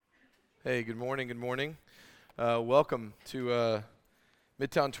Hey, good morning, good morning. Welcome to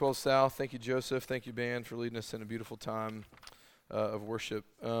Midtown 12 South. Thank you, Joseph. Thank you, band, for leading us in a beautiful time of worship.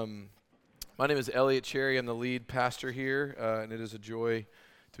 My name is Elliot Cherry. I'm the lead pastor here, and it is a joy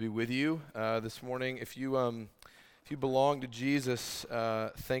to be with you this morning. If you belong to Jesus,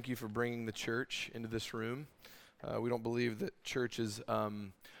 thank you for bringing the church into this room. We don't believe that church is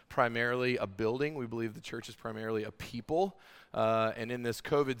primarily a building. We believe the church is primarily a people. And in this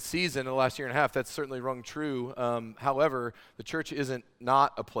COVID season, in the last year and a half, that's certainly rung true. However, the church isn't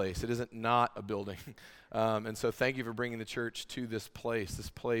not a place. It isn't not a building. And so thank you for bringing the church to this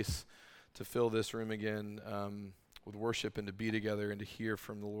place to fill this room again with worship and to be together and to hear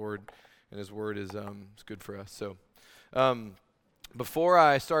from the Lord. And His Word is good for us. So before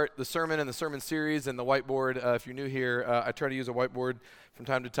I start the sermon and the sermon series and the whiteboard, if you're new here, I try to use a whiteboard from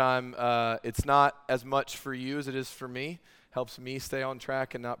time to time. It's not as much for you as it is for me. Helps me stay on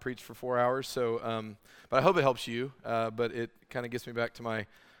track and not preach for 4 hours. So, but I hope it helps you. But it kind of gets me back to my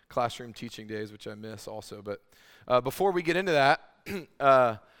classroom teaching days, which I miss also. But before we get into that,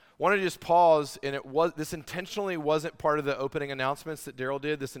 wanted to just pause. And this intentionally wasn't part of the opening announcements that Daryl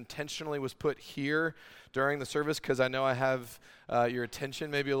did. This intentionally was put here during the service because I know I have your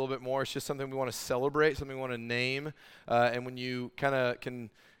attention maybe a little bit more. It's just something we want to celebrate, something we want to name, and when you kind of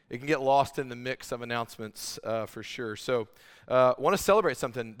it can get lost in the mix of announcements for sure. So want to celebrate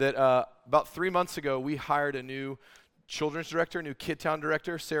something that about 3 months ago, we hired a new children's director, a new Kid Town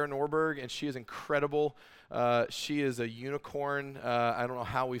director, Sarah Norberg, and she is incredible. She is a unicorn. I don't know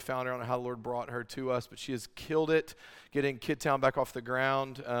how we found her. I don't know how the Lord brought her to us, but she has killed it, getting Kid Town back off the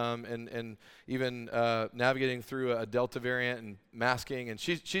ground, and even navigating through a Delta variant and masking, and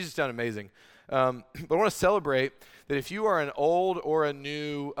she's just done amazing. But I want to celebrate that if you are an old or a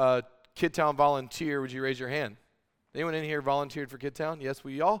new Kid Town volunteer, would you raise your hand? Anyone in here volunteered for Kid Town? Yes,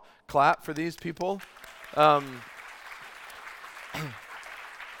 we all clap for these people.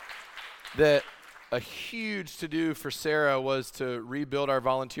 That a huge to-do for Sarah was to rebuild our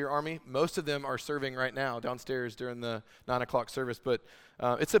volunteer army. Most of them are serving right now downstairs during the 9 o'clock service, but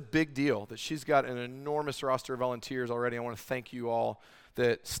it's a big deal that she's got an enormous roster of volunteers already. I want to thank you all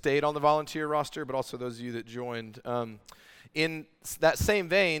that stayed on the volunteer roster, but also those of you that joined. In that same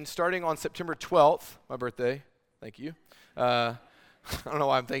vein, starting on September 12th, my birthday, thank you. I don't know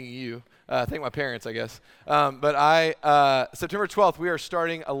why I'm thanking you. Thank my parents, I guess. But September 12th, we are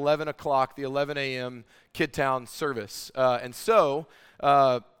starting 11 o'clock, the 11 a.m. Kid Town service. And so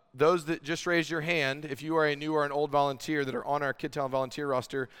those that just raised your hand, if you are a new or an old volunteer that are on our Kid Town volunteer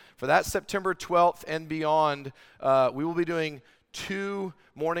roster, for that September 12th and beyond, we will be doing 2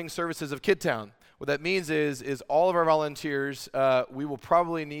 morning services of Kid Town. What that means is all of our volunteers, we will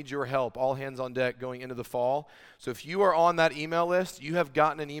probably need your help, all hands on deck going into the fall. So if you are on that email list, you have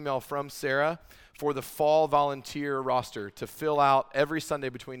gotten an email from Sarah for the fall volunteer roster to fill out every Sunday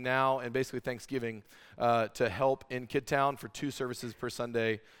between now and basically Thanksgiving to help in Kid Town for 2 services per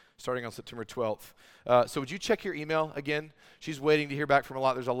Sunday starting on September 12th. So would you check your email again? She's waiting to hear back from a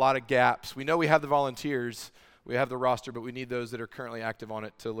lot. There's a lot of gaps. We know we have the volunteers. We have the roster, but we need those that are currently active on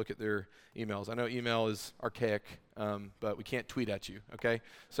it to look at their emails. I know email is archaic, but we can't tweet at you, okay?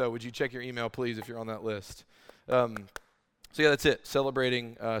 So would you check your email, please, if you're on that list? So yeah, that's it.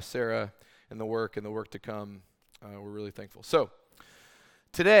 Celebrating Sarah and the work to come. We're really thankful. So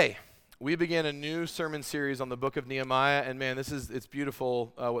today, we begin a new sermon series on the book of Nehemiah, and man, it's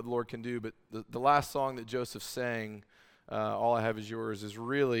beautiful what the Lord can do, but the last song that Joseph sang, All I Have Is Yours, is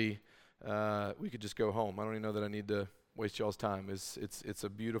really... we could just go home. I don't even know that I need to waste y'all's time. It's a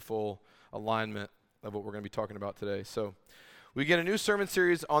beautiful alignment of what we're going to be talking about today. So we get a new sermon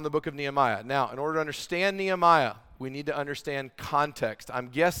series on the book of Nehemiah. Now, in order to understand Nehemiah, we need to understand context. I'm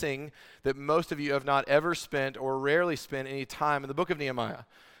guessing that most of you have not ever spent or rarely spent any time in the book of Nehemiah.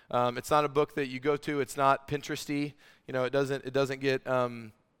 It's not a book that you go to. It's not Pinteresty. You know, it doesn't get...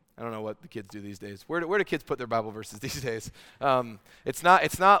 I don't know what the kids do these days. Where do kids put their Bible verses these days? It's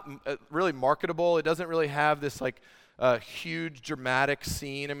not really marketable. It doesn't really have this like huge dramatic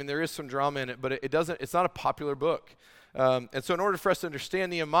scene. I mean, there is some drama in it, but it's not a popular book. And so in order for us to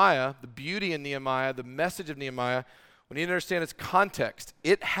understand Nehemiah, the beauty in Nehemiah, the message of Nehemiah, we need to understand its context.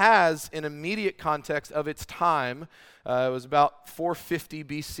 It has an immediate context of its time. It was about 450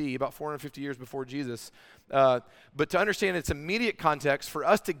 BC, about 450 years before Jesus. But to understand its immediate context, for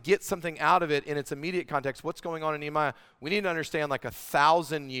us to get something out of it in its immediate context, what's going on in Nehemiah, we need to understand like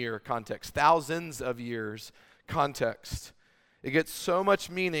 1,000-year context, thousands of years context. It gets so much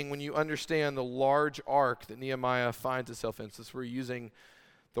meaning when you understand the large arc that Nehemiah finds itself in. So we're using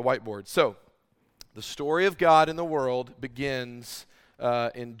the whiteboard. So the story of God in the world begins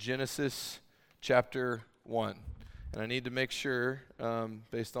in Genesis chapter 1. And I need to make sure,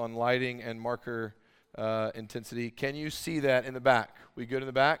 based on lighting and marker intensity, can you see that in the back? We good in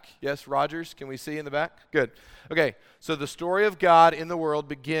the back? Yes, Rogers, can we see in the back? Good. Okay, so the story of God in the world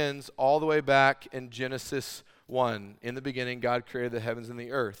begins all the way back in Genesis 1. In the beginning, God created the heavens and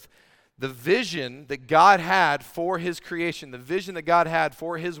the earth. The vision that God had for his creation, the vision that God had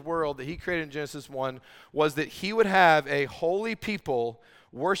for his world that he created in Genesis 1 was that he would have a holy people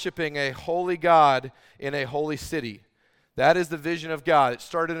worshiping a holy God in a holy city. That is the vision of God. It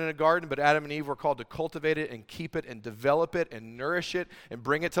started in a garden, but Adam and Eve were called to cultivate it and keep it and develop it and nourish it and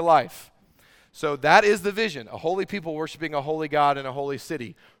bring it to life. So that is the vision, a holy people worshiping a holy God in a holy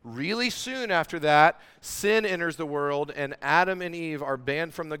city. Really soon after that, sin enters the world and Adam and Eve are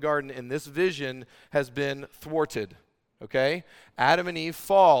banned from the garden, and this vision has been thwarted. Okay? Adam and Eve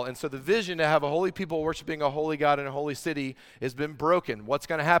fall, and so the vision to have a holy people worshiping a holy God in a holy city has been broken. What's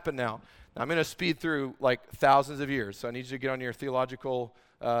going to happen now? Now, I'm going to speed through like thousands of years, so I need you to get on your theological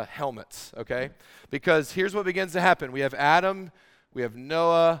helmets, okay? Because here's what begins to happen. We have Adam, we have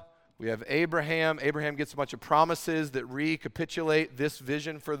Noah, we have Abraham. Abraham gets a bunch of promises that recapitulate this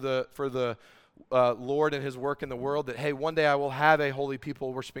vision for the Lord and his work in the world, that, hey, one day I will have a holy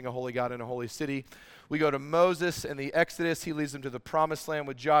people worshiping a holy God in a holy city. We go to Moses and the Exodus. He leads them to the promised land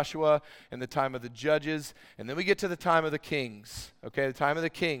with Joshua and the time of the judges. And then we get to the time of the kings. Okay, the time of the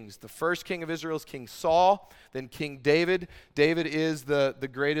kings. The first king of Israel is King Saul, then King David. David is the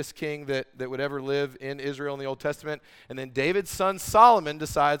greatest king that would ever live in Israel in the Old Testament. And then David's son Solomon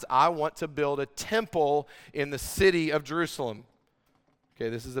decides, I want to build a temple in the city of Jerusalem. Okay,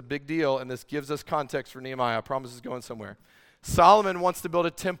 this is a big deal, and this gives us context for Nehemiah. I promise it's going somewhere. Solomon wants to build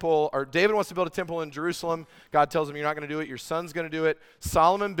a temple, or David wants to build a temple in Jerusalem. God tells him, you're not going to do it. Your son's going to do it.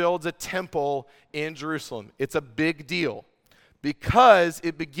 Solomon builds a temple in Jerusalem. It's a big deal because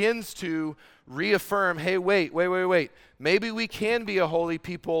it begins to reaffirm, hey, wait. Maybe we can be a holy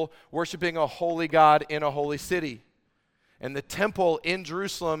people worshiping a holy God in a holy city. And the temple in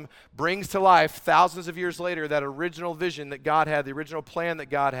Jerusalem brings to life, thousands of years later, that original vision that God had, the original plan that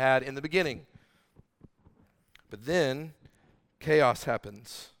God had in the beginning. But then chaos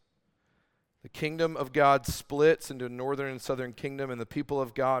happens. The kingdom of God splits into a northern and southern kingdom, and the people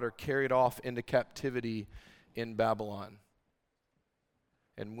of God are carried off into captivity in Babylon.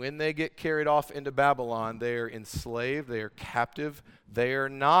 And when they get carried off into Babylon, they are enslaved, they are captive, they are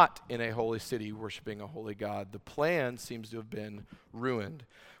not in a holy city worshiping a holy God. The plan seems to have been ruined.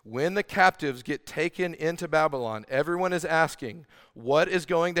 When the captives get taken into Babylon, everyone is asking, what is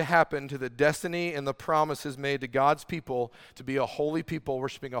going to happen to the destiny and the promises made to God's people to be a holy people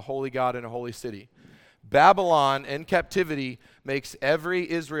worshiping a holy God in a holy city? Babylon in captivity makes every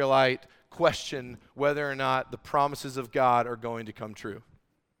Israelite question whether or not the promises of God are going to come true.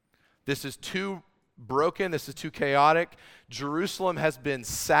 This is too broken. This is too chaotic. Jerusalem has been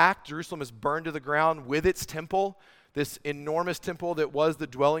sacked. Jerusalem is burned to the ground with its temple. This enormous temple that was the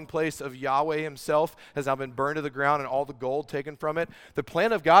dwelling place of Yahweh himself has now been burned to the ground and all the gold taken from it. The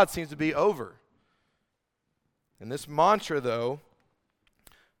plan of God seems to be over. And this mantra, though,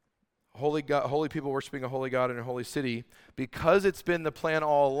 holy people worshiping a holy God in a holy city, because it's been the plan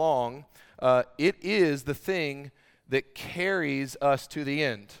all along, it is the thing that carries us to the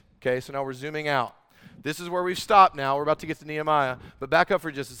end. Okay, so now we're zooming out. This is where we've stopped now. We're about to get to Nehemiah, but back up for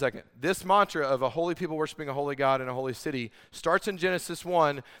just a second. This mantra of a holy people worshiping a holy God in a holy city starts in Genesis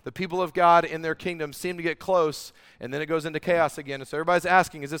 1. The people of God in their kingdom seem to get close, and then it goes into chaos again. And so everybody's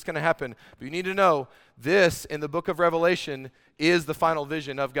asking, is this going to happen? But you need to know, this in the book of Revelation is the final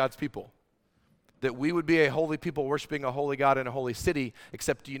vision of God's people. That we would be a holy people worshiping a holy God in a holy city,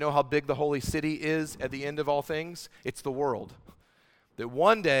 except do you know how big the holy city is at the end of all things? It's the world. That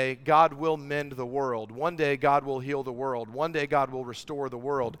one day God will mend the world. One day God will heal the world. One day God will restore the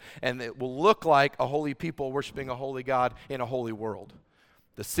world. And it will look like a holy people worshiping a holy God in a holy world.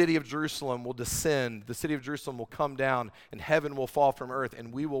 The city of Jerusalem will descend. The city of Jerusalem will come down, and heaven will fall from earth,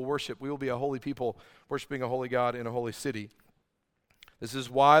 and we will worship. We will be a holy people worshiping a holy God in a holy city. This is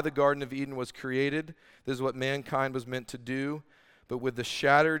why the Garden of Eden was created. This is what mankind was meant to do. But with the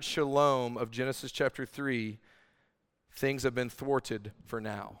shattered shalom of Genesis chapter 3, things have been thwarted for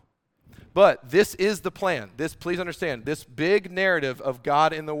now. But this is the plan. Please understand, this big narrative of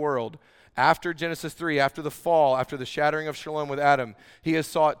God in the world, after Genesis 3, after the fall, after the shattering of shalom with Adam, he has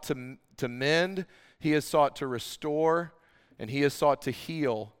sought to mend, he has sought to restore, and he has sought to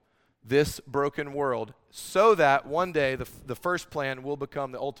heal this broken world so that one day the first plan will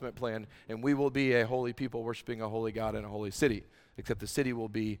become the ultimate plan, and we will be a holy people worshiping a holy God in a holy city, except the city will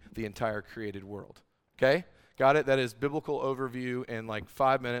be the entire created world. Okay? Got it? That is biblical overview in like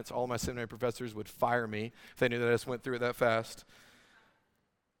 5 minutes. All my seminary professors would fire me if they knew that I just went through it that fast.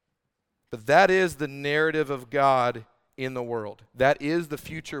 But that is the narrative of God in the world. That is the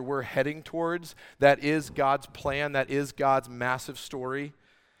future we're heading towards. That is God's plan. That is God's massive story.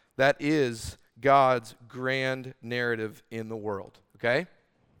 That is God's grand narrative in the world. Okay?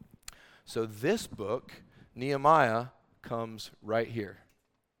 So this book, Nehemiah, comes right here.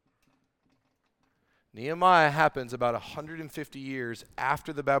 Nehemiah happens about 150 years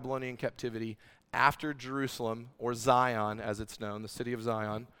after the Babylonian captivity, after Jerusalem, or Zion as it's known, the city of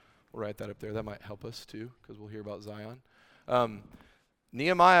Zion. We'll write that up there. That might help us too, because we'll hear about Zion.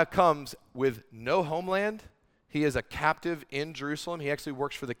 Nehemiah comes with no homeland. He is a captive in Jerusalem. He actually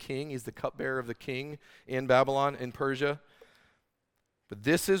works for the king. He's the cupbearer of the king in Babylon, in Persia. But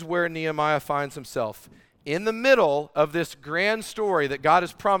this is where Nehemiah finds himself. In the middle of this grand story that God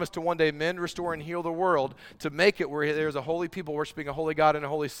has promised to one day mend, restore, and heal the world, to make it where there's a holy people worshiping a holy God in a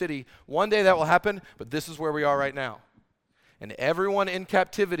holy city. One day that will happen, but this is where we are right now. And everyone in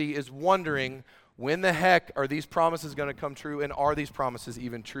captivity is wondering, when the heck are these promises going to come true, and are these promises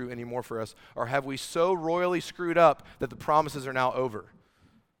even true anymore for us? Or have we so royally screwed up that the promises are now over?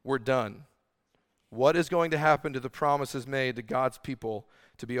 We're done. What is going to happen to the promises made to God's people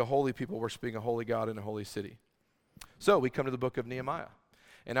to be a holy people worshiping a holy God in a holy city? So we come to the book of Nehemiah.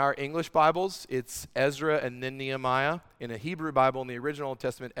 In our English Bibles, it's Ezra and then Nehemiah. In a Hebrew Bible, in the original Old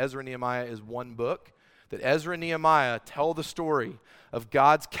Testament, Ezra and Nehemiah is one book. That Ezra and Nehemiah tell the story of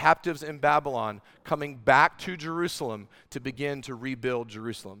God's captives in Babylon coming back to Jerusalem to begin to rebuild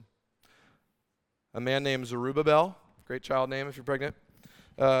Jerusalem. A man named Zerubbabel, great child name if you're pregnant,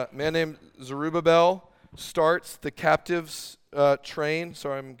 a man named Zerubbabel starts the captives train.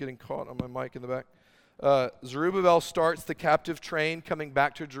 Sorry, I'm getting caught on my mic in the back. Zerubbabel starts the captive train coming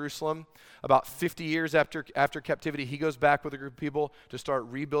back to Jerusalem. About 50 years after captivity, he goes back with a group of people to start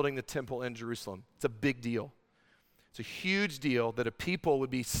rebuilding the temple in Jerusalem. It's a big deal. It's a huge deal that a people would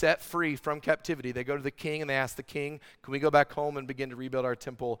be set free from captivity. They go to the king and they ask the king, can we go back home and begin to rebuild our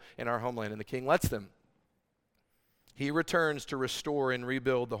temple in our homeland? And the king lets them. He returns to restore and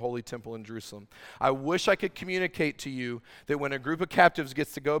rebuild the holy temple in Jerusalem. I wish I could communicate to you that when a group of captives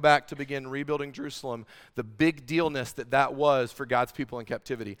gets to go back to begin rebuilding Jerusalem, the big dealness that was for God's people in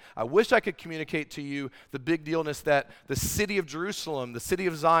captivity. I wish I could communicate to you the big dealness that the city of Jerusalem, the city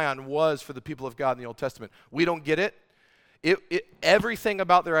of Zion, was for the people of God in the Old Testament. We don't get it. Everything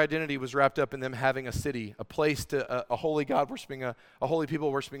about their identity was wrapped up in them having a city, a place to a holy God worshiping a holy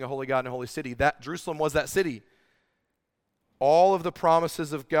people worshiping a holy God in a holy city. That Jerusalem was that city. All of the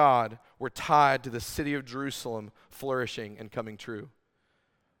promises of God were tied to the city of Jerusalem flourishing and coming true.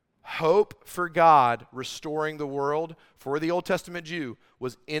 Hope for God restoring the world for the Old Testament Jew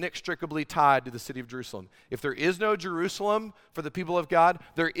was inextricably tied to the city of Jerusalem. If there is no Jerusalem for the people of God,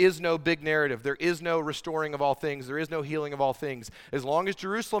 there is no big narrative. There is no restoring of all things. There is no healing of all things. As long as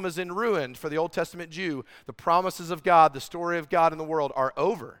Jerusalem is in ruin for the Old Testament Jew, the promises of God, the story of God in the world are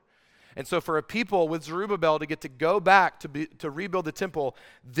over. And so for a people with Zerubbabel to get to go back to rebuild the temple,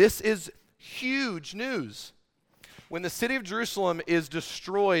 this is huge news. When the city of Jerusalem is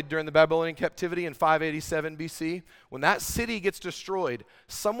destroyed during the Babylonian captivity in 587 BC, when that city gets destroyed,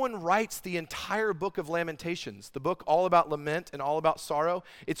 someone writes the entire book of Lamentations, the book all about lament and all about sorrow.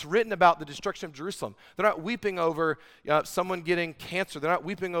 It's written about the destruction of Jerusalem. They're not weeping over someone getting cancer. They're not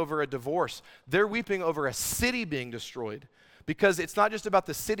weeping over a divorce. They're weeping over a city being destroyed. Because it's not just about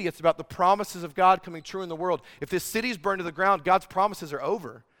the city, it's about the promises of God coming true in the world. If this city's burned to the ground, God's promises are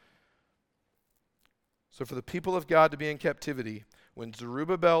over. So for the people of God to be in captivity, when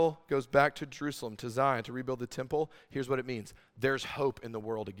Zerubbabel goes back to Jerusalem, to Zion, to rebuild the temple, here's what it means. There's hope in the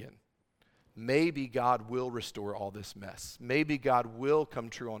world again. Maybe God will restore all this mess. Maybe God will come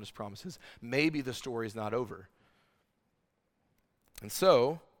true on his promises. Maybe the story's not over. And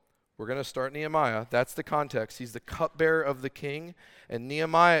so we're going to start Nehemiah. That's the context. He's the cupbearer of the king, and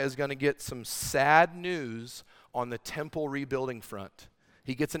Nehemiah is going to get some sad news on the temple rebuilding front.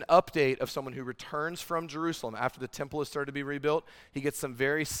 He gets an update of someone who returns from Jerusalem after the temple has started to be rebuilt. He gets some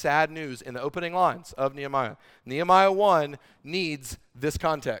very sad news in the opening lines of Nehemiah. Nehemiah 1 needs this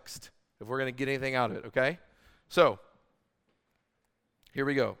context if we're going to get anything out of it, okay? So, here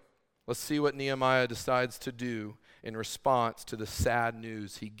we go. Let's see what Nehemiah decides to do in response to the sad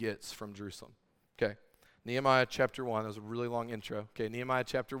news he gets from Jerusalem. Okay, Nehemiah chapter 1. That was a really long intro. Okay, Nehemiah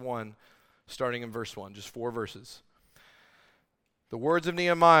chapter 1, starting in verse 1, just 4 verses. The words of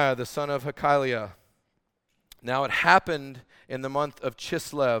Nehemiah, the son of Hakaliah. Now it happened in the month of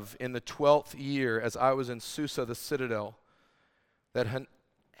Chislev in the 12th year, as I was in Susa, the citadel, that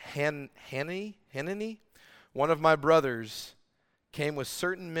Hanani one of my brothers came with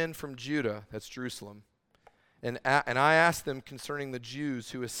certain men from Judah," that's Jerusalem, and I asked them concerning the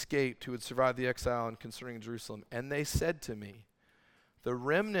Jews who escaped, who had survived the exile, and concerning Jerusalem. And they said to me, "The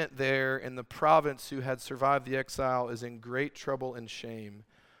remnant there in the province who had survived the exile is in great trouble and shame.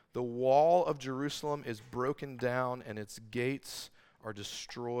 The wall of Jerusalem is broken down, and its gates are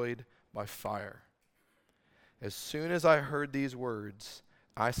destroyed by fire." As soon as I heard these words,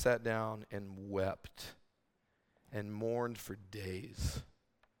 I sat down and wept and mourned for days.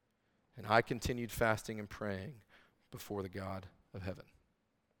 And I continued fasting and praying before the God of heaven.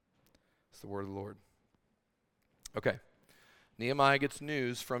 It's the word of the Lord. Okay. Nehemiah gets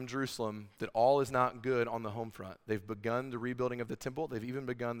news from Jerusalem that all is not good on the home front. They've begun the rebuilding of the temple. They've even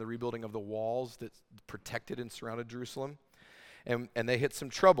begun the rebuilding of the walls that protected and surrounded Jerusalem. And they hit some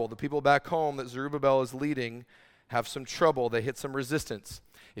trouble. The people back home that Zerubbabel is leading have some trouble. They hit some resistance.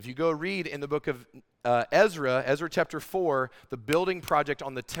 If you go read in the book of Ezra chapter 4, the building project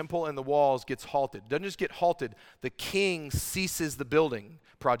on the temple and the walls gets halted. It doesn't just get halted. The king ceases the building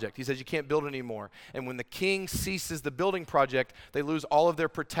project. He says you can't build anymore. And when the king ceases the building project, they lose all of their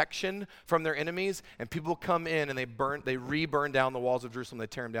protection from their enemies, and people come in and they re-burn down the walls of Jerusalem. They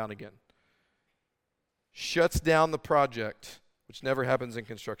tear them down again. Shuts down the project, which never happens in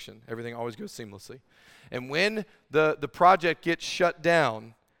construction. Everything always goes seamlessly. And when the project gets shut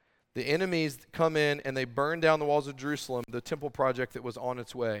down, the enemies come in and they burn down the walls of Jerusalem, the temple project that was on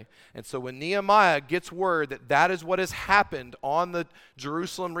its way. And so when Nehemiah gets word that that is what has happened on the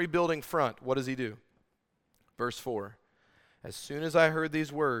Jerusalem rebuilding front, what does he do? Verse 4, "As soon as I heard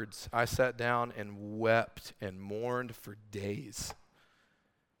these words, I sat down and wept and mourned for days.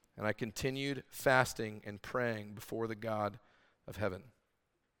 And I continued fasting and praying before the God of heaven."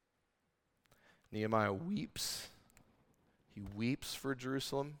 Nehemiah weeps. He weeps for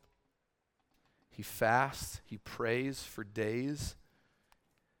Jerusalem. He fasts. He prays for days.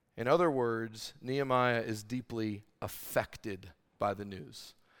 In other words, Nehemiah is deeply affected by the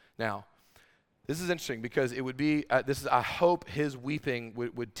news. Now, this is interesting because it would be, I hope his weeping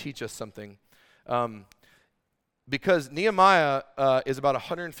would teach us something. Because Nehemiah is about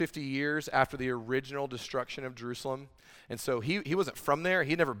 150 years after the original destruction of Jerusalem. And so he wasn't from there.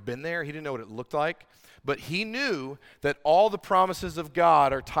 He'd never been there. He didn't know what it looked like. But he knew that all the promises of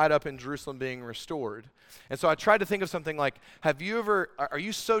God are tied up in Jerusalem being restored. And so I tried to think of something like, are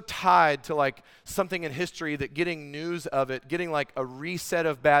you so tied to like something in history that getting news of it, getting like a reset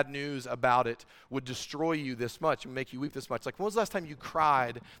of bad news about it would destroy you this much and make you weep this much? Like, when was the last time you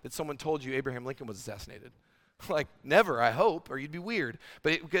cried that someone told you Abraham Lincoln was assassinated? Like, never, I hope, or you'd be weird.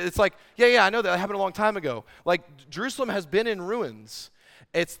 But it's like, yeah, I know that happened a long time ago. Like, Jerusalem has been in ruins.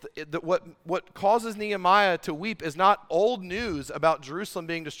 What causes Nehemiah to weep is not old news about Jerusalem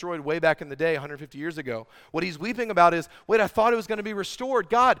being destroyed way back in the day, 150 years ago. What he's weeping about is, wait, I thought it was going to be restored.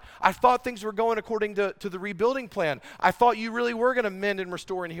 God, I thought things were going according to the rebuilding plan. I thought you really were going to mend and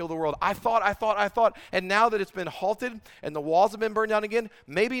restore and heal the world. I thought. And now that it's been halted and the walls have been burned down again,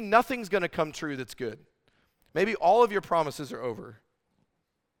 maybe nothing's going to come true that's good. Maybe all of your promises are over.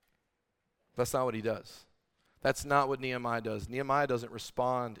 That's not what he does. That's not what Nehemiah does. Nehemiah doesn't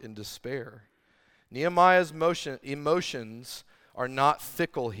respond in despair. Nehemiah's emotions are not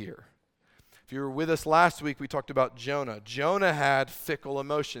fickle here. If you were with us last week, we talked about Jonah. Jonah had fickle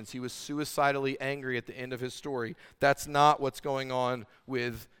emotions. He was suicidally angry at the end of his story. That's not what's going on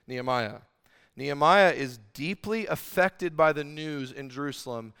with Nehemiah. Nehemiah is deeply affected by the news in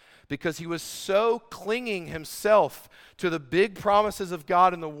Jerusalem because he was so clinging himself to the big promises of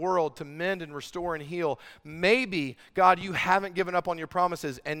God in the world to mend and restore and heal. Maybe, God, you haven't given up on your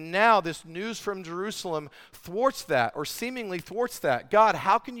promises, and now this news from Jerusalem thwarts that, or seemingly thwarts that. God,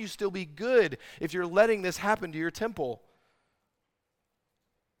 how can you still be good if you're letting this happen to your temple?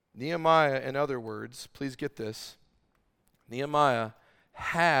 Nehemiah, in other words, please get this, Nehemiah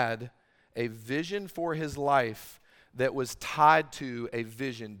had a vision for his life that was tied to a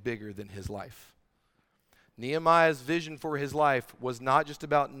vision bigger than his life. Nehemiah's vision for his life was not just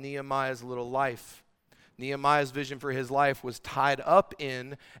about Nehemiah's little life. Nehemiah's vision for his life was tied up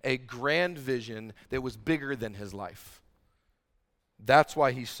in a grand vision that was bigger than his life. That's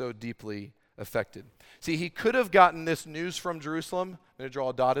why he's so deeply affected. See, he could have gotten this news from Jerusalem. I'm going to draw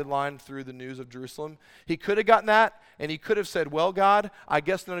a dotted line through the news of Jerusalem. He could have gotten that, and he could have said, well, God, I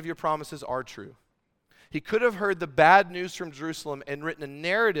guess none of your promises are true. He could have heard the bad news from Jerusalem and written a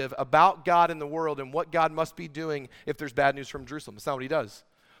narrative about God in the world and what God must be doing if there's bad news from Jerusalem. That's not what he does.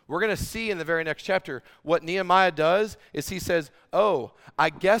 We're going to see in the very next chapter what Nehemiah does is he says, oh, I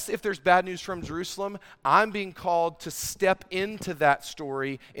guess if there's bad news from Jerusalem, I'm being called to step into that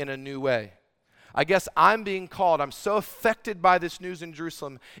story in a new way. I guess I'm being called. I'm so affected by this news in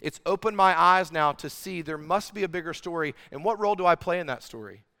Jerusalem. It's opened my eyes now to see there must be a bigger story. And what role do I play in that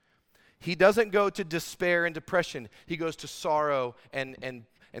story? He doesn't go to despair and depression. He goes to sorrow and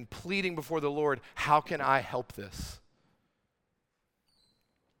pleading before the Lord, how can I help this?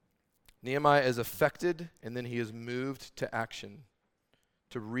 Nehemiah is affected, and then he is moved to action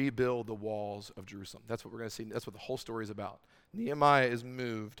to rebuild the walls of Jerusalem. That's what we're going to see. That's what the whole story is about. Nehemiah is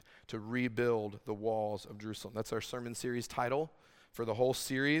moved to rebuild the walls of Jerusalem. That's our sermon series title for the whole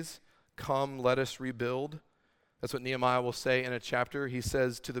series, Come, Let Us Rebuild. That's what Nehemiah will say in a chapter. He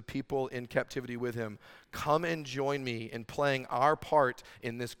says to the people in captivity with him, come and join me in playing our part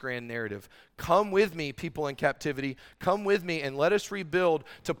in this grand narrative. Come with me, people in captivity. Come with me and let us rebuild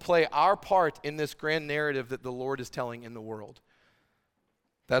to play our part in this grand narrative that the Lord is telling in the world.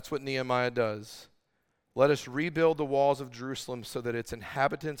 That's what Nehemiah does. Let us rebuild the walls of Jerusalem so that its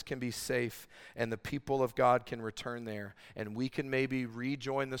inhabitants can be safe and the people of God can return there. And we can maybe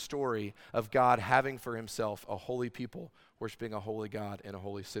rejoin the story of God having for himself a holy people, worshiping a holy God in a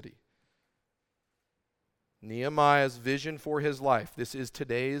holy city. Nehemiah's vision for his life, this is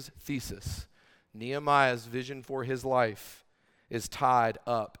today's thesis. Nehemiah's vision for his life is tied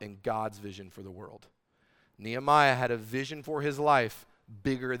up in God's vision for the world. Nehemiah had a vision for his life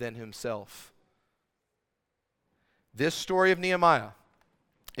bigger than himself. This story of Nehemiah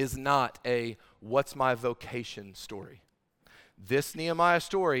is not a what's my vocation story. This Nehemiah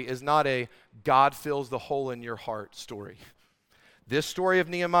story is not a God fills the hole in your heart story. This story of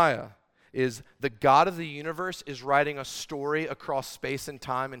Nehemiah is the God of the universe is writing a story across space and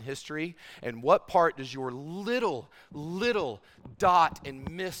time and history. And what part does your little dot and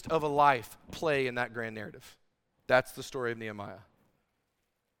mist of a life play in that grand narrative? That's the story of Nehemiah.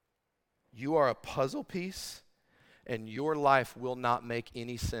 You are a puzzle piece, and your life will not make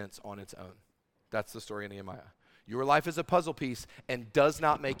any sense on its own. That's the story of Nehemiah. Your life is a puzzle piece and does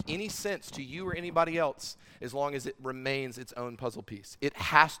not make any sense to you or anybody else as long as it remains its own puzzle piece. It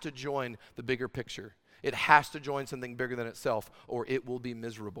has to join the bigger picture. It has to join something bigger than itself, or it will be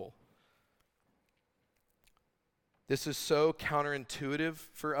miserable. This is so counterintuitive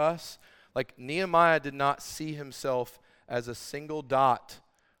for us. Like Nehemiah did not see himself as a single dot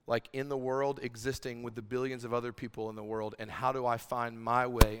like in the world existing with the billions of other people in the world, and how do I find my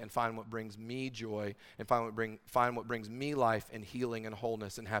way and find what brings me joy and find what brings me life and healing and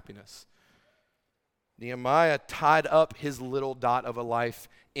wholeness and happiness. Nehemiah tied up his little dot of a life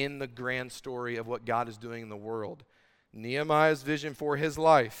in the grand story of what God is doing in the world. Nehemiah's vision for his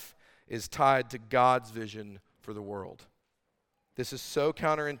life is tied to God's vision for the world. This is so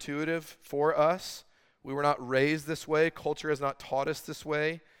counterintuitive for us. We were not raised this way. Culture has not taught us this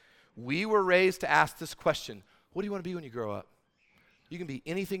way. We were raised to ask this question: what do you want to be when you grow up? You can be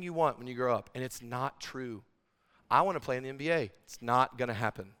anything you want when you grow up, and it's not true. I want to play in the NBA. It's not going to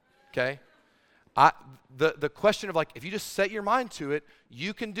happen, okay? The question of like, if you just set your mind to it,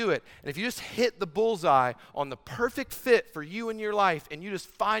 you can do it. And if you just hit the bullseye on the perfect fit for you and your life, and you just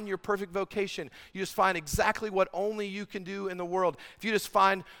find your perfect vocation, you just find exactly what only you can do in the world, if you just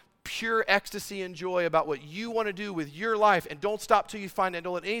find pure ecstasy and joy about what you want to do with your life and don't stop till you find it,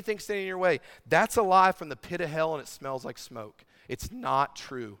 don't let anything stand in your way, that's a lie from the pit of hell, and it smells like smoke. It's not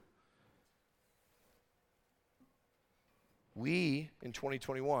true. We, in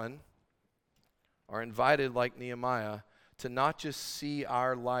 2021, are invited, like Nehemiah, to not just see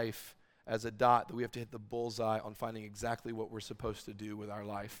our life as a dot that we have to hit the bullseye on finding exactly what we're supposed to do with our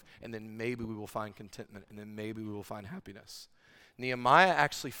life, and then maybe we will find contentment, and then maybe we will find happiness. Nehemiah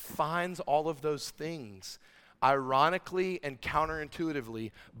actually finds all of those things, ironically and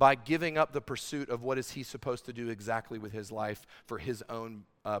counterintuitively, by giving up the pursuit of what is he supposed to do exactly with his life for his own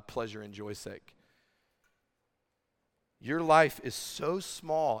pleasure and joy's sake. Your life is so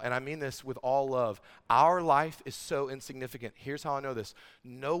small, and I mean this with all love. Our life is so insignificant. Here's how I know this.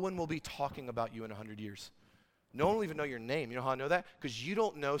 No one will be talking about you in 100 years. No one will even know your name. You know how I know that? Because you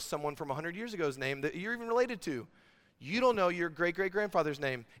don't know someone from 100 years ago's name that you're even related to. You don't know your great-great-grandfather's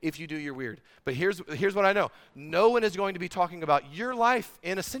name. If you do, you're weird. But here's what I know. No one is going to be talking about your life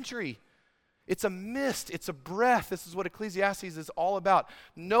in a century. It's a mist. It's a breath. This is what Ecclesiastes is all about.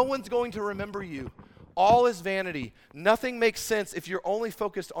 No one's going to remember you. All is vanity. Nothing makes sense if you're only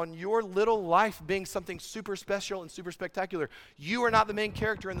focused on your little life being something super special and super spectacular. You are not the main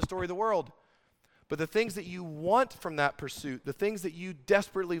character in the story of the world. But the things that you want from that pursuit, the things that you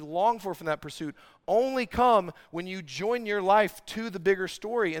desperately long for from that pursuit, only come when you join your life to the bigger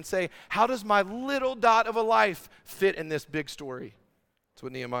story and say, how does my little dot of a life fit in this big story? That's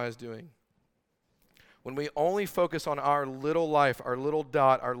what Nehemiah is doing. When we only focus on our little life, our little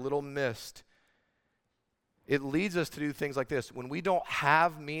dot, our little mist, It leads us to do things like this. When we don't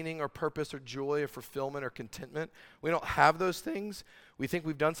have meaning or purpose or joy or fulfillment or contentment, we don't have those things, we think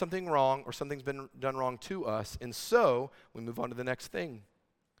we've done something wrong or something's been done wrong to us, and so we move on to the next thing,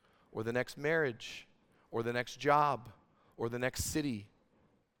 or the next marriage, or the next job, or the next city.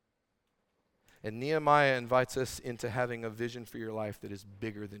 And Nehemiah invites us into having a vision for your life that is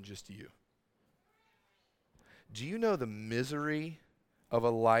bigger than just you. Do you know the misery of a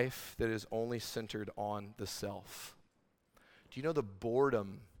life that is only centered on the self? Do you know the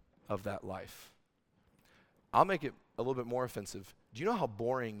boredom of that life? I'll make it a little bit more offensive. Do you know how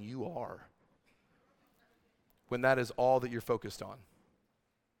boring you are when that is all that you're focused on?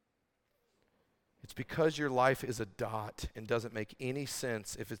 It's because your life is a dot and doesn't make any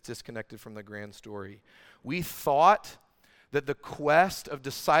sense if it's disconnected from the grand story. We thought that the quest of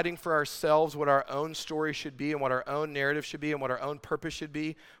deciding for ourselves what our own story should be and what our own narrative should be and what our own purpose should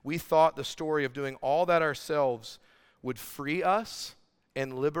be, we thought the story of doing all that ourselves would free us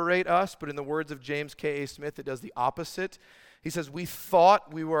and liberate us. But in the words of James K.A. Smith, it does the opposite. He says, we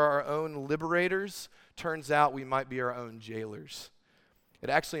thought we were our own liberators. Turns out we might be our own jailers. It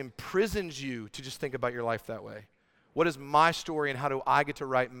actually imprisons you to just think about your life that way. What is my story and how do I get to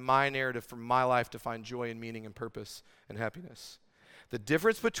write my narrative for my life to find joy and meaning and purpose and happiness? The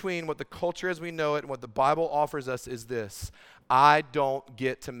difference between what the culture as we know it and what the Bible offers us is this: I don't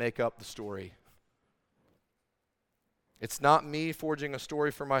get to make up the story. It's not me forging a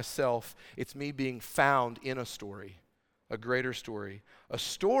story for myself. It's me being found in a story, a greater story. A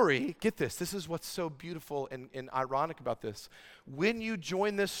story, get this is what's so beautiful and ironic about this. When you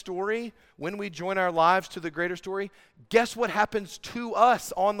join this story, when we join our lives to the greater story, guess what happens to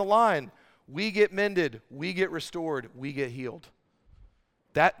us on the line? We get mended, we get restored, we get healed.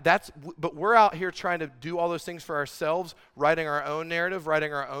 But we're out here trying to do all those things for ourselves, writing our own narrative,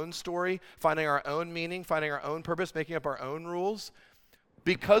 writing our own story, finding our own meaning, finding our own purpose, making up our own rules.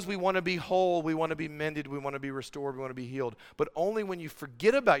 Because we want to be whole, we want to be mended, we want to be restored, we want to be healed. But only when you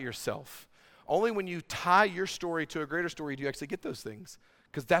forget about yourself, only when you tie your story to a greater story do you actually get those things.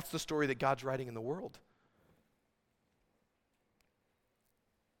 Because that's the story that God's writing in the world.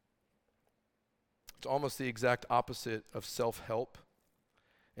 It's almost the exact opposite of self-help,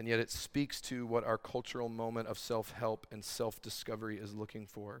 and yet it speaks to what our cultural moment of self-help and self-discovery is looking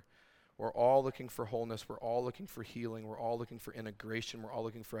for. We're all looking for wholeness. We're all looking for healing. We're all looking for integration. We're all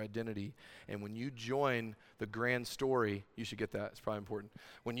looking for identity. And when you join the grand story, you should get that. It's probably important.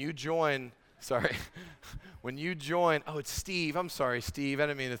 When you join, oh, it's Steve. I'm sorry, Steve. I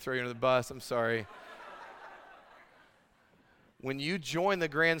didn't mean to throw you under the bus. I'm sorry. When you join the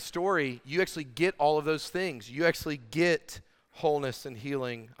grand story, you actually get all of those things. You actually get wholeness and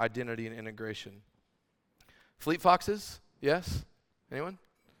healing, identity and integration. Fleet Foxes? Yes? Anyone?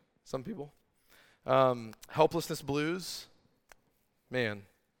 Some people. Helplessness Blues. Man,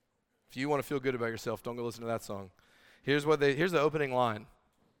 if you want to feel good about yourself, don't go listen to that song. Here's the opening line.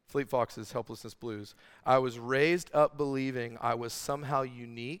 Fleet Foxes, Helplessness Blues. I was raised up believing I was somehow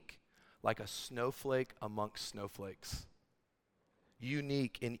unique, like a snowflake amongst snowflakes.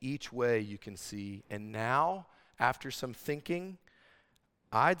 Unique in each way you can see. And now, after some thinking,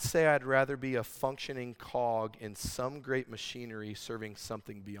 I'd say I'd rather be a functioning cog in some great machinery serving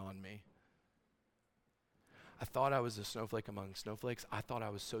something beyond me. I thought I was a snowflake among snowflakes. I thought I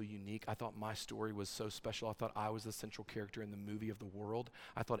was so unique. I thought my story was so special. I thought I was the central character in the movie of the world.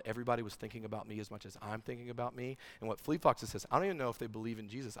 I thought everybody was thinking about me as much as I'm thinking about me. And what Fleet Foxes says, I don't even know if they believe in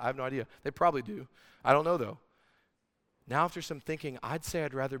Jesus. I have no idea. They probably do. I don't know though. Now after some thinking, I'd say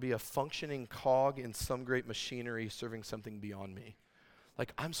I'd rather be a functioning cog in some great machinery serving something beyond me.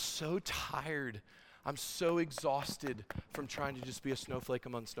 Like, I'm so tired. I'm so exhausted from trying to just be a snowflake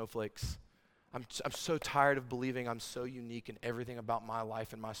among snowflakes. I'm so tired of believing I'm so unique and everything about my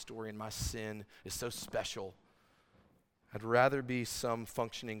life and my story and my sin is so special. I'd rather be some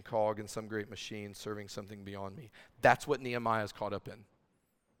functioning cog in some great machine serving something beyond me. That's what Nehemiah is caught up in.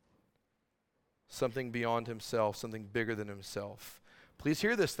 Something beyond himself, something bigger than himself. Please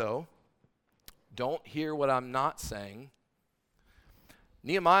hear this, though. Don't hear what I'm not saying.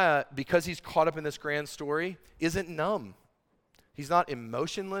 Nehemiah, because he's caught up in this grand story, isn't numb. He's not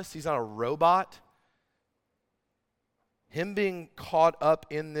emotionless. He's not a robot. Him being caught up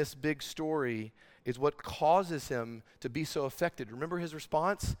in this big story is what causes him to be so affected. Remember his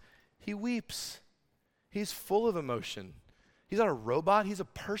response? He weeps. He's full of emotion. He's not a robot. He's a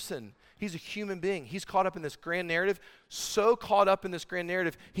person. He's a human being. He's caught up in this grand narrative, so caught up in this grand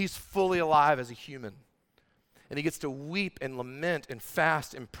narrative, he's fully alive as a human. And he gets to weep and lament and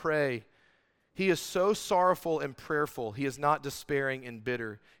fast and pray. He is so sorrowful and prayerful. He is not despairing and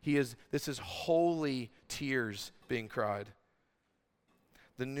bitter. This is holy tears being cried.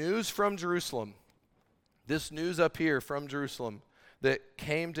 The news from Jerusalem, this news up here from Jerusalem that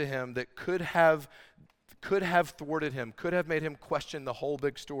came to him that could have thwarted him, could have made him question the whole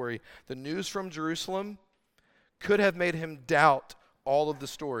big story. The news from Jerusalem could have made him doubt all of the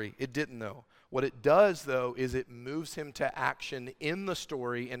story. It didn't, though. What it does, though, is it moves him to action in the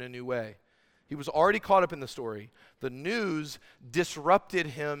story in a new way. He was already caught up in the story. The news disrupted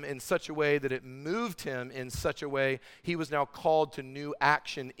him in such a way that it moved him in such a way he was now called to new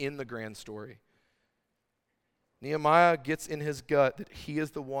action in the grand story. Nehemiah gets in his gut that he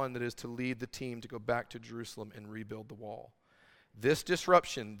is the one that is to lead the team to go back to Jerusalem and rebuild the wall. This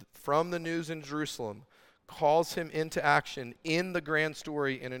disruption from the news in Jerusalem calls him into action in the grand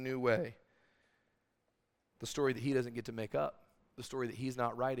story in a new way. The story that he doesn't get to make up, the story that he's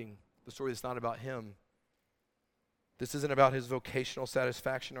not writing, the story that's not about him. This isn't about his vocational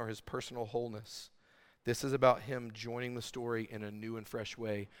satisfaction or his personal wholeness. This is about him joining the story in a new and fresh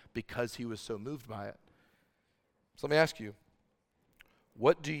way because he was so moved by it. So let me ask you,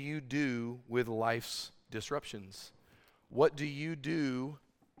 what do you do with life's disruptions? What do you do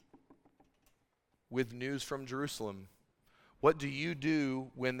with news from Jerusalem? What do you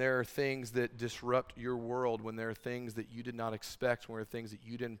do when there are things that disrupt your world, when there are things that you did not expect, when there are things that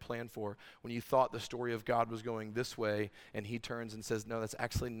you didn't plan for, when you thought the story of God was going this way, and he turns and says, no, that's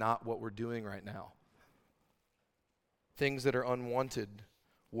actually not what we're doing right now. Things that are unwanted.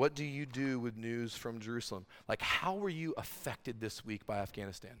 What do you do with news from Jerusalem? Like, how were you affected this week by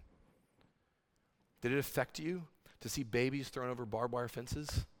Afghanistan? Did it affect you to see babies thrown over barbed wire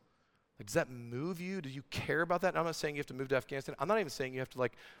fences? Like, does that move you? Do you care about that? I'm not saying you have to move to Afghanistan. I'm not even saying you have to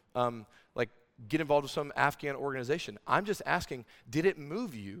get involved with some Afghan organization. I'm just asking, did it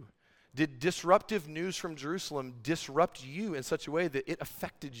move you? Did disruptive news from Jerusalem disrupt you in such a way that it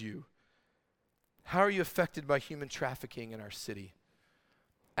affected you? How are you affected by human trafficking in our city?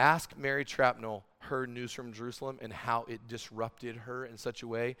 Ask Mary Trapnell her news from Jerusalem and how it disrupted her in such a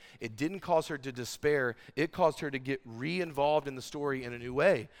way. It didn't cause her to despair. It caused her to get re-involved in the story in a new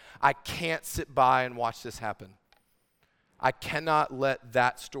way. I can't sit by and watch this happen. I cannot let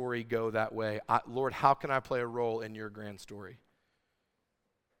that story go that way. Lord, how can I play a role in your grand story?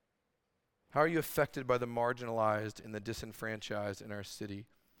 How are you affected by the marginalized and the disenfranchised in our city?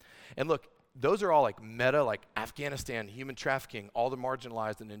 And look, those are all like meta, like Afghanistan, human trafficking, all the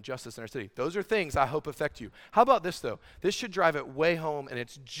marginalized and injustice in our city. Those are things I hope affect you. How about this, though? This should drive it way home, and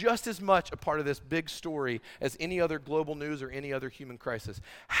it's just as much a part of this big story as any other global news or any other human crisis.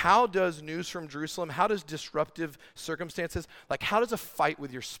 How does news from Jerusalem, how does disruptive circumstances, like how does a fight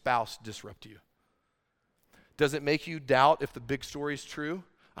with your spouse disrupt you? Does it make you doubt if the big story is true?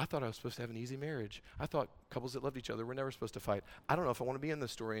 I thought I was supposed to have an easy marriage. I thought couples that loved each other were never supposed to fight. I don't know if I want to be in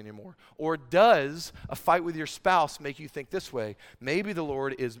this story anymore. Or does a fight with your spouse make you think this way? Maybe the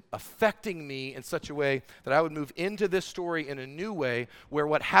Lord is affecting me in such a way that I would move into this story in a new way, where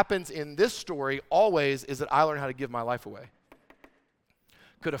what happens in this story always is that I learn how to give my life away.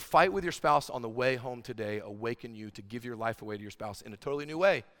 Could a fight with your spouse on the way home today awaken you to give your life away to your spouse in a totally new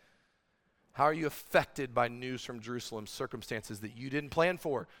way? How are you affected by news from Jerusalem, circumstances that you didn't plan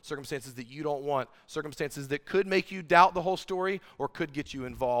for, circumstances that you don't want, circumstances that could make you doubt the whole story or could get you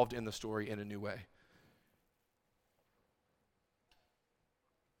involved in the story in a new way?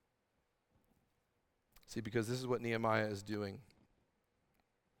 See, because this is what Nehemiah is doing.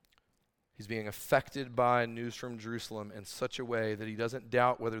 He's being affected by news from Jerusalem in such a way that he doesn't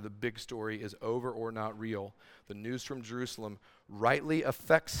doubt whether the big story is over or not real. The news from Jerusalem rightly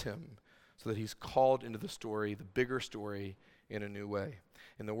affects him, so that he's called into the story, the bigger story, in a new way.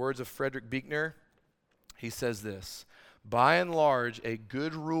 In the words of Frederick Buechner, he says this: by and large, a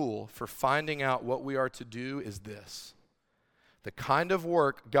good rule for finding out what we are to do is this: the kind of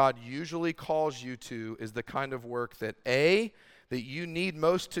work God usually calls you to is the kind of work that A, that you need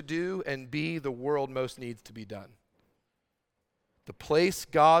most to do, and B, the world most needs to be done. The place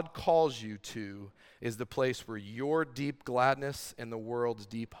God calls you to is the place where your deep gladness and the world's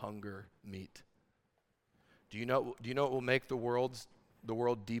deep hunger meet. Do you know what will make the world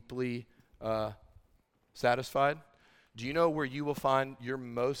deeply satisfied? Do you know where you will find your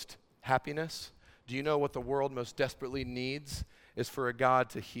most happiness? Do you know what the world most desperately needs is for a God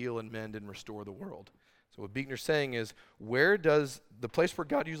to heal and mend and restore the world? So what Buechner's saying is, the place where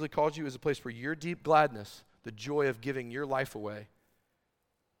God usually calls you is a place where your deep gladness, the joy of giving your life away,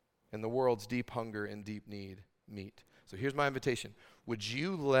 and the world's deep hunger and deep need meet. So here's my invitation. Would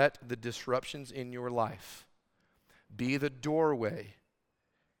you let the disruptions in your life be the doorway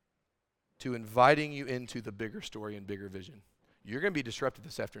to inviting you into the bigger story and bigger vision. You're going to be disrupted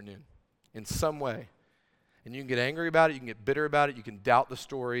this afternoon in some way. And you can get angry about it, you can get bitter about it, you can doubt the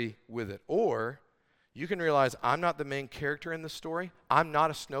story with it. Or you can realize I'm not the main character in the story. I'm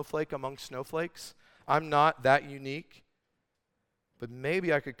not a snowflake among snowflakes. I'm not that unique. But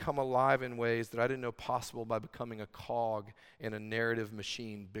maybe I could come alive in ways that I didn't know possible by becoming a cog in a narrative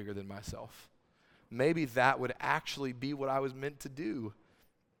machine bigger than myself. Maybe that would actually be what I was meant to do.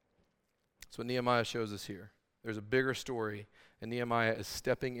 That's what Nehemiah shows us here. There's a bigger story, and Nehemiah is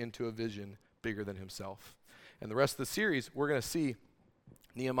stepping into a vision bigger than himself. And the rest of the series, we're going to see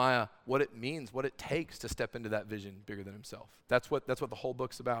Nehemiah, what it means, what it takes to step into that vision bigger than himself. That's what the whole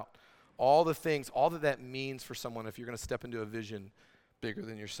book's about. All the things, all that means for someone if you're going to step into a vision bigger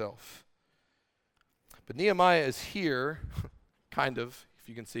than yourself. But Nehemiah is here, kind of, if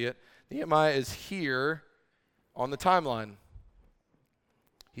you can see it. Nehemiah is here on the timeline.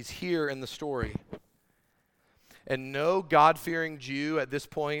 He's here in the story. And no God-fearing Jew at this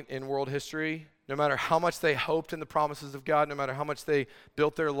point in world history, no matter how much they hoped in the promises of God, no matter how much they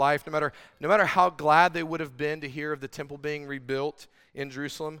built their life, no matter how glad they would have been to hear of the temple being rebuilt in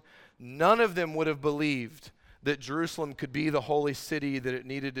Jerusalem, none of them would have believed that Jerusalem could be the holy city that it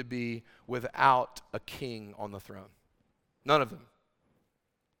needed to be without a king on the throne. None of them.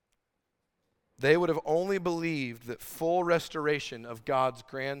 They would have only believed that full restoration of God's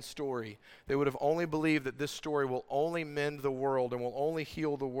grand story, they would have only believed that this story will only mend the world and will only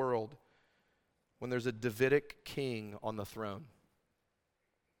heal the world when there's a Davidic king on the throne.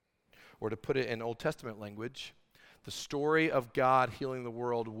 Or to put it in Old Testament language, the story of God healing the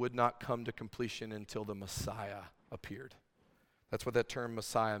world would not come to completion until the Messiah appeared. That's what that term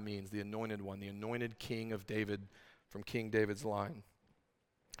Messiah means, the anointed one, the anointed king of David from King David's line.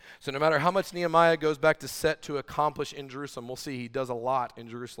 So no matter how much Nehemiah goes back to set to accomplish in Jerusalem, we'll see he does a lot in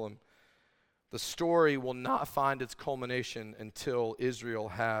Jerusalem. The story will not find its culmination until Israel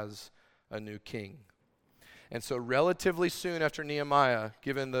has a new king. And so relatively soon after Nehemiah,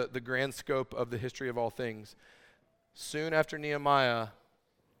 given the grand scope of the history of all things, soon after Nehemiah,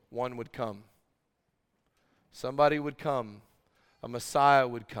 one would come. Somebody would come. A Messiah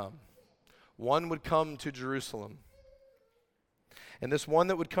would come. One would come to Jerusalem. And this one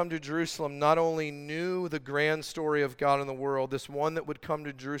that would come to Jerusalem not only knew the grand story of God in the world, this one that would come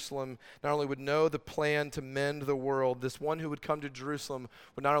to Jerusalem not only would know the plan to mend the world, this one who would come to Jerusalem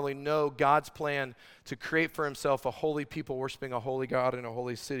would not only know God's plan to create for himself a holy people worshiping a holy God in a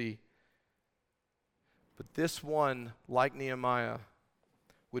holy city, but this one, like Nehemiah,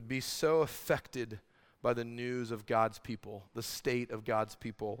 would be so affected by the news of God's people, the state of God's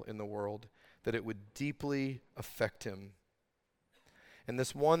people in the world, that it would deeply affect him. And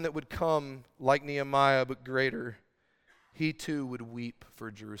this one that would come like Nehemiah, but greater, he too would weep for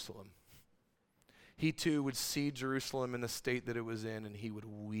Jerusalem. He too would see Jerusalem in the state that it was in, and he would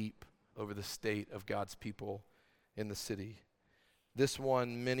weep over the state of God's people in the city. This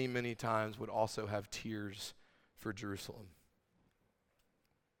one, many, many times, would also have tears for Jerusalem.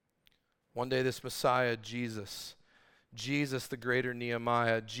 One day, this Messiah, Jesus, the greater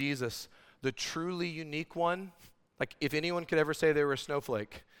Nehemiah, Jesus, the truly unique one. Like, if anyone could ever say they were a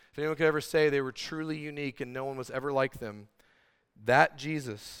snowflake, if anyone could ever say they were truly unique and no one was ever like them, that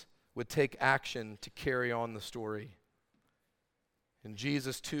Jesus would take action to carry on the story. And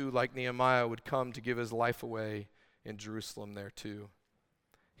Jesus, too, like Nehemiah, would come to give his life away in Jerusalem there, too.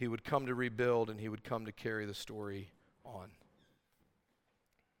 He would come to rebuild, and he would come to carry the story on.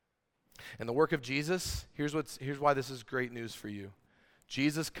 And the work of Jesus, here's why this is great news for you.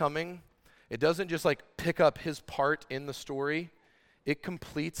 Jesus coming, it doesn't just like pick up his part in the story. It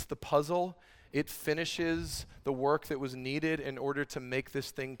completes the puzzle. It finishes the work that was needed in order to make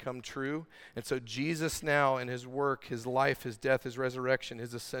this thing come true. And so Jesus now in his work, his life, his death, his resurrection,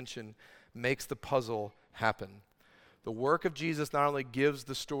 his ascension makes the puzzle happen. The work of Jesus not only gives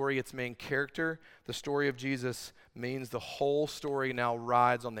the story its main character, the story of Jesus means the whole story now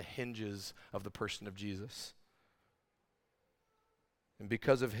rides on the hinges of the person of Jesus. And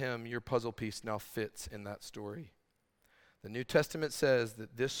because of him, your puzzle piece now fits in that story. The New Testament says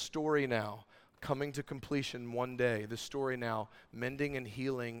that this story now, coming to completion one day, this story now, mending and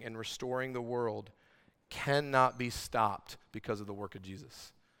healing and restoring the world, cannot be stopped because of the work of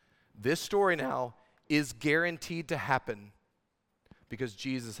Jesus. This story now is guaranteed to happen because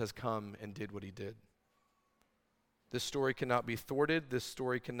Jesus has come and did what he did. This story cannot be thwarted. This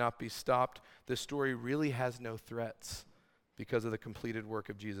story cannot be stopped. This story really has no threats because of the completed work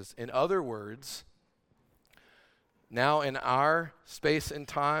of Jesus. In other words, now in our space and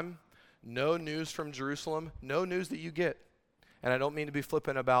time, no news from Jerusalem, no news that you get. And I don't mean to be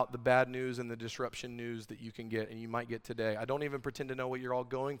flippant about the bad news and the disruption news that you can get and you might get today. I don't even pretend to know what you're all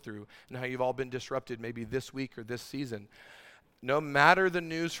going through and how you've all been disrupted maybe this week or this season. No matter the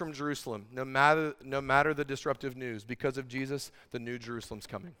news from Jerusalem, no matter the disruptive news, because of Jesus, the new Jerusalem's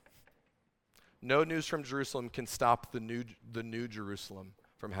coming. No news from Jerusalem can stop the new Jerusalem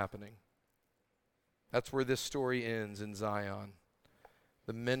from happening. That's where this story ends in Zion,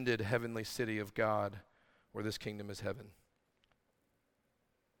 the mended heavenly city of God, where this kingdom is heaven.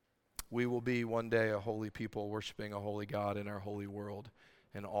 We will be one day a holy people worshiping a holy God in our holy world,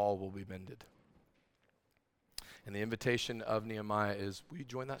 and all will be mended. And the invitation of Nehemiah is, will you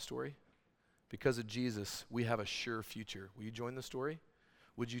join that story? Because of Jesus, we have a sure future. Will you join the story?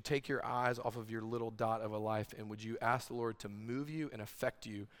 Would you take your eyes off of your little dot of a life, and would you ask the Lord to move you and affect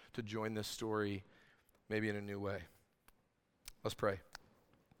you to join this story maybe in a new way? Let's pray.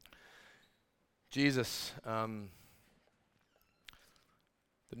 Jesus, the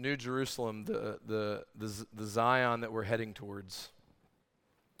New Jerusalem, the Zion that we're heading towards.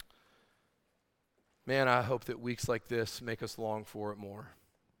 Man, I hope that weeks like this make us long for it more.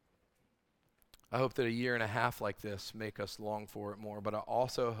 I hope that a year and a half like this make us long for it more. But I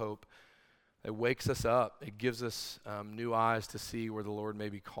also hope it wakes us up. It gives us new eyes to see where the Lord may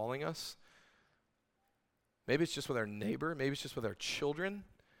be calling us. Maybe it's just with our neighbor. Maybe it's just with our children.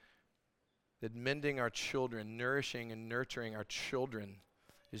 That mending our children, nourishing and nurturing our children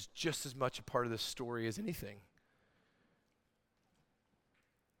is just as much a part of this story as anything.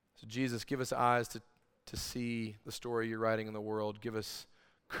 So Jesus, give us eyes to see the story you're writing in the world. Give us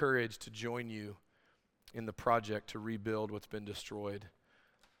courage to join you in the project to rebuild what's been destroyed.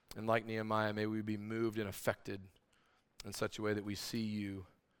 And like Nehemiah, may we be moved and affected in such a way that we see you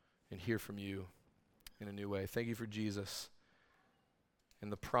and hear from you in a new way. Thank you for Jesus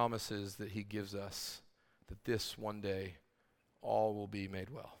and the promises that he gives us that this one day all will be made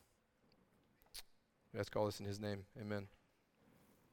well. We ask all this in his name. Amen.